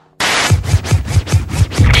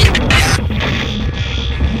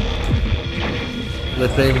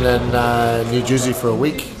We've been in New Jersey for a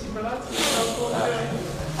week.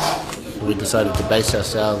 We decided to base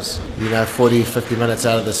ourselves, 40, 50 minutes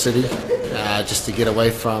out of the city, just to get away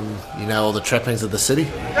from, all the trappings of the city.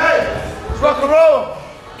 Hey, it's rock and roll.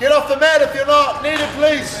 Get off the mat if you're not needed,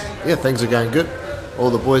 please. Yeah, things are going good. All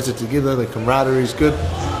the boys are together, the camaraderie is good.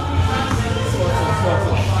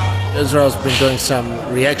 Israel's been doing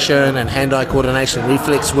some reaction and hand-eye coordination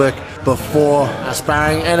reflex work before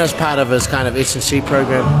sparring and as part of his kind of S&C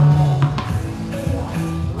program.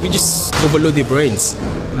 We just overload their brains.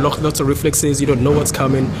 Lots of reflexes, you don't know what's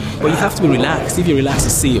coming, but you have to be relaxed. If you relax, you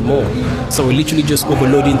see it more. So we're literally just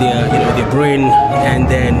overloading their brain and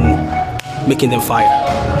then making them fire.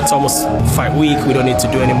 It's almost fight week. We don't need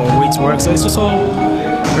to do any more weight work, so it's just all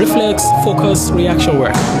reflex, focus, reaction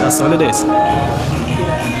work. That's all it is.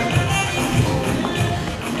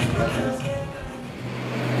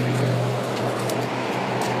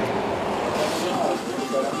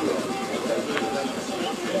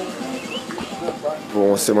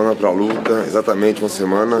 Uma semana para a luta, exatamente uma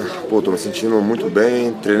semana. Pô, tô me sentindo muito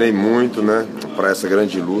bem, treinei muito, né, para essa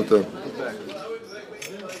grande luta.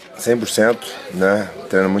 100%, né,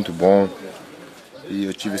 treino muito bom. E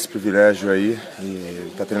eu tive esse privilégio aí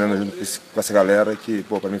e tá treinando junto com essa galera que,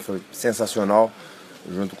 pô, para mim foi sensacional,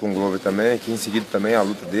 junto com o Glover também, que em seguida também a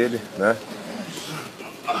luta dele, né.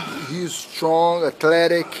 He's strong,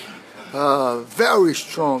 athletic, very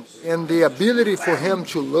strong, and the ability for him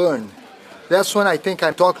to learn. That's when I think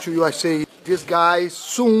I talk to you, I say, this guy,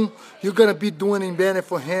 soon, you're going to be doing in Bennett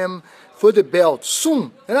for him, for the belt,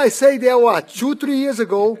 soon. And I say that, 2-3 years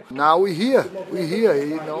ago. Now we're here,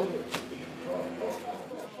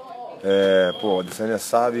 Pô, a Adesanya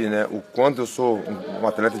sabe, né, o quanto eu sou um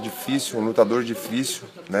atleta difícil, um lutador difícil,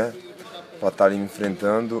 né, pra estar ali me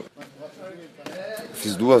enfrentando.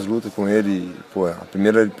 Fiz 2 lutas com ele, pô, a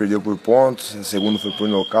primeira ele perdeu por pontos, a segunda foi por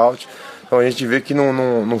nocaute. Então a gente vê que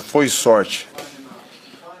não foi sorte.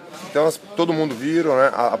 Então todo mundo viram, né,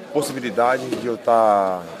 a possibilidade de eu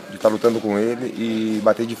estar lutando com ele e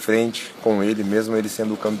bater de frente com ele, mesmo ele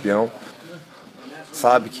sendo o campeão.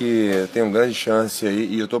 Sabe que eu tenho uma grande chance aí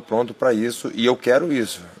e eu estou pronto para isso e eu quero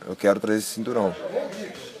isso. Eu quero trazer esse cinturão.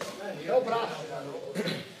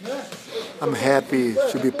 I'm happy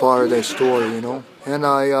to be part of that story, And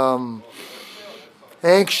I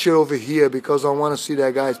anxious over here because I want to see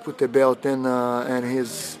that guys put the belt in and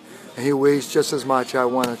he weighs just as much I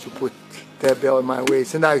wanted to put that belt in my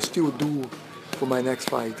waist, and I still do for my next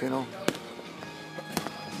fight,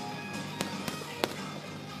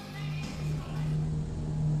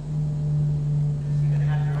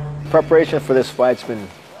 Preparation for this fight's been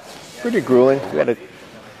pretty grueling. We had a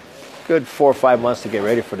good 4 or 5 months to get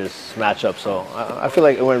ready for this matchup, so I feel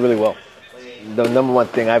like it went really well. The number one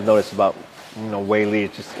thing I've noticed about Weili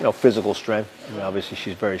is just physical strength. Obviously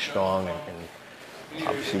she's very strong and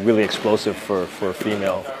obviously really explosive for a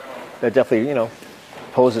female. That definitely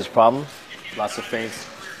poses problems. Lots of feints.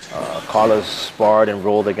 Carla's sparred and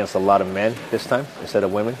rolled against a lot of men this time instead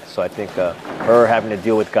of women. So I think her having to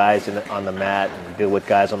deal with guys on the mat and deal with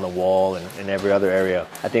guys on the wall and in every other area,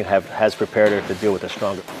 I think has prepared her to deal with a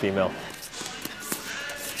stronger female.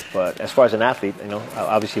 But as far as an athlete,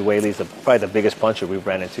 obviously Weili's probably the biggest puncher we've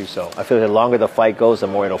ran into. So I feel like the longer the fight goes, the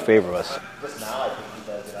more it'll favor us.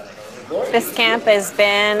 This camp has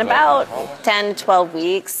been about 10 to 12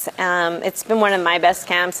 weeks. It's been one of my best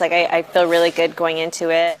camps. Like I feel really good going into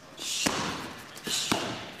it.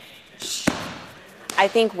 I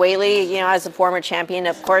think Weili, as a former champion,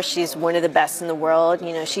 of course, she's one of the best in the world.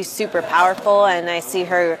 She's super powerful, and I see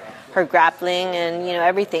her grappling and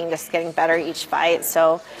everything just getting better each fight.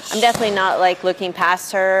 So I'm definitely not looking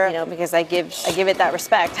past her, because I give it that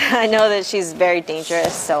respect. I know that she's very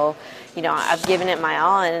dangerous, so I've given it my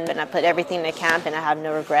all and I put everything in the camp and I have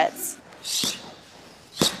no regrets.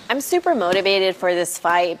 I'm super motivated for this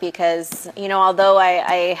fight because although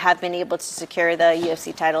I have been able to secure the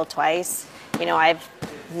UFC title twice, I've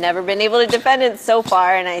never been able to defend it so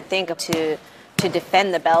far, and I think to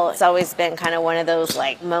defend the belt, it's always been kind of one of those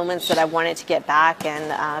moments that I wanted to get back.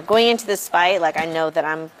 And going into this fight, I know that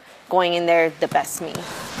I'm going in there the best me.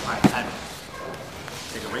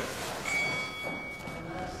 Take a break.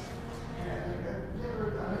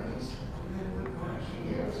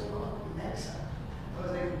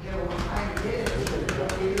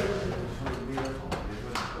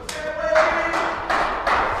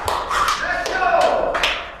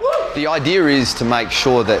 The idea is to make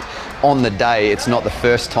sure that on the day it's not the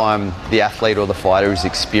first time the athlete or the fighter is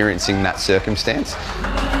experiencing that circumstance.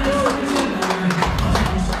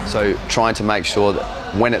 So trying to make sure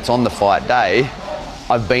that when it's on the fight day,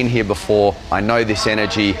 I've been here before, I know this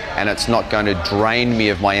energy, and it's not going to drain me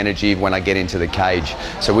of my energy when I get into the cage.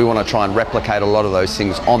 So we want to try and replicate a lot of those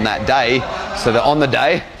things on that day, so that on the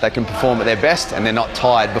day they can perform at their best and they're not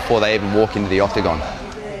tired before they even walk into the octagon.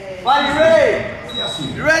 Are you ready?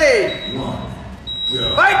 You ready?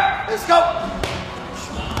 Fight! Let's go!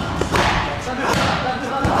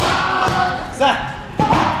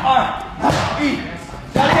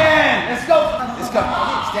 Again! Let's go! Let's go!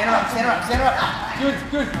 Stand her up, stand her up, stand her up! Good,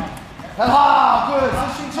 good! Ah, good!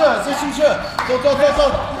 自行车，走走走走！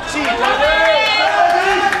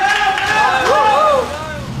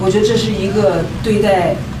我觉得这是一个对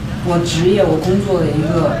待我职业、我工作的一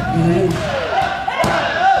个认可，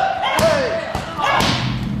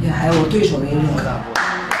也还有我对手的一个认可。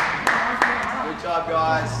Good job,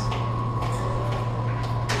 guys.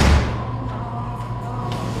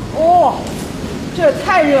 哦，这也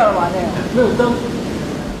太热了吧！这个没有灯。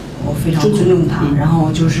我非常尊重他，然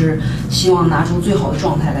后就是希望拿出最好的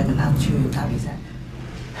状态来跟他去打比赛。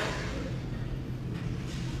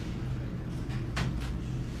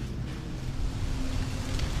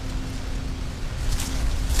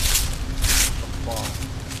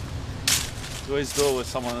You always do it with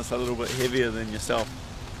someone that's a little bit heavier than yourself.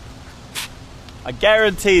 I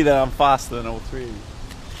guarantee that I'm faster than all three of you.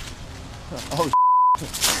 Oh,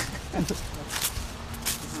 this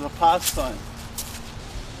is a pastime.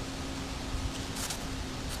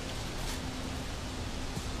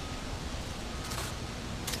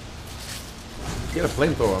 Get a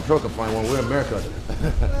flamethrower. I'm sure I can find one. We're in America.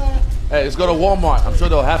 Hey, let's go to Walmart. I'm sure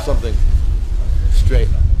they'll have something. Straight.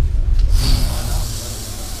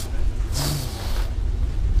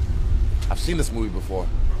 I've seen this movie before.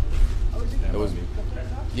 It was,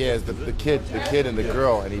 yeah, it's the kid and the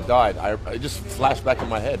girl, and he died. It just flashed back in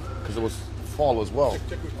my head because it was fall as well.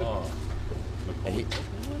 And he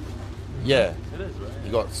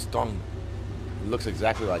got stung. It looks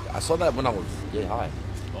exactly like. I saw that when I was yay high.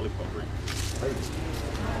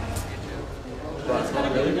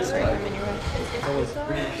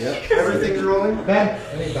 Everything's rolling. Ben.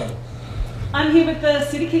 I'm here with the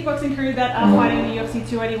City Kickboxing crew that are fighting the UFC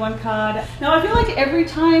 281 card. Now, I feel like every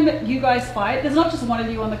time you guys fight, there's not just one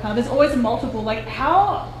of you on the card, there's always multiple. Like,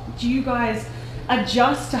 how do you guys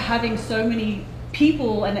adjust to having so many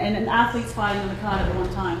people and athletes fighting on the card at one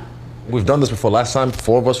time? We've done this before. Last time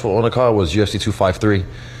 4 of us were on the card was UFC 253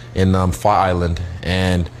 in Fire Island.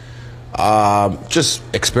 And just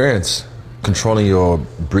experience controlling your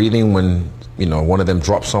breathing when, you know, one of them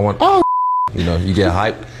drops someone. Oh, you know, you get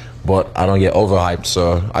hyped. But I don't get overhyped,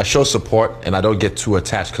 so I show support and I don't get too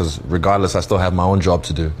attached because regardless, I still have my own job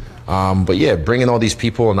to do. But yeah, bringing all these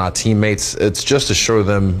people and our teammates, it's just to show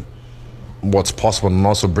them what's possible and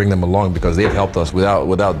also bring them along because they've helped us.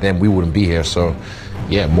 Without them, we wouldn't be here. So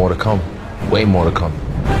yeah, more to come, way more to come.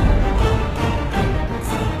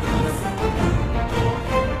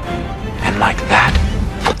 And like that,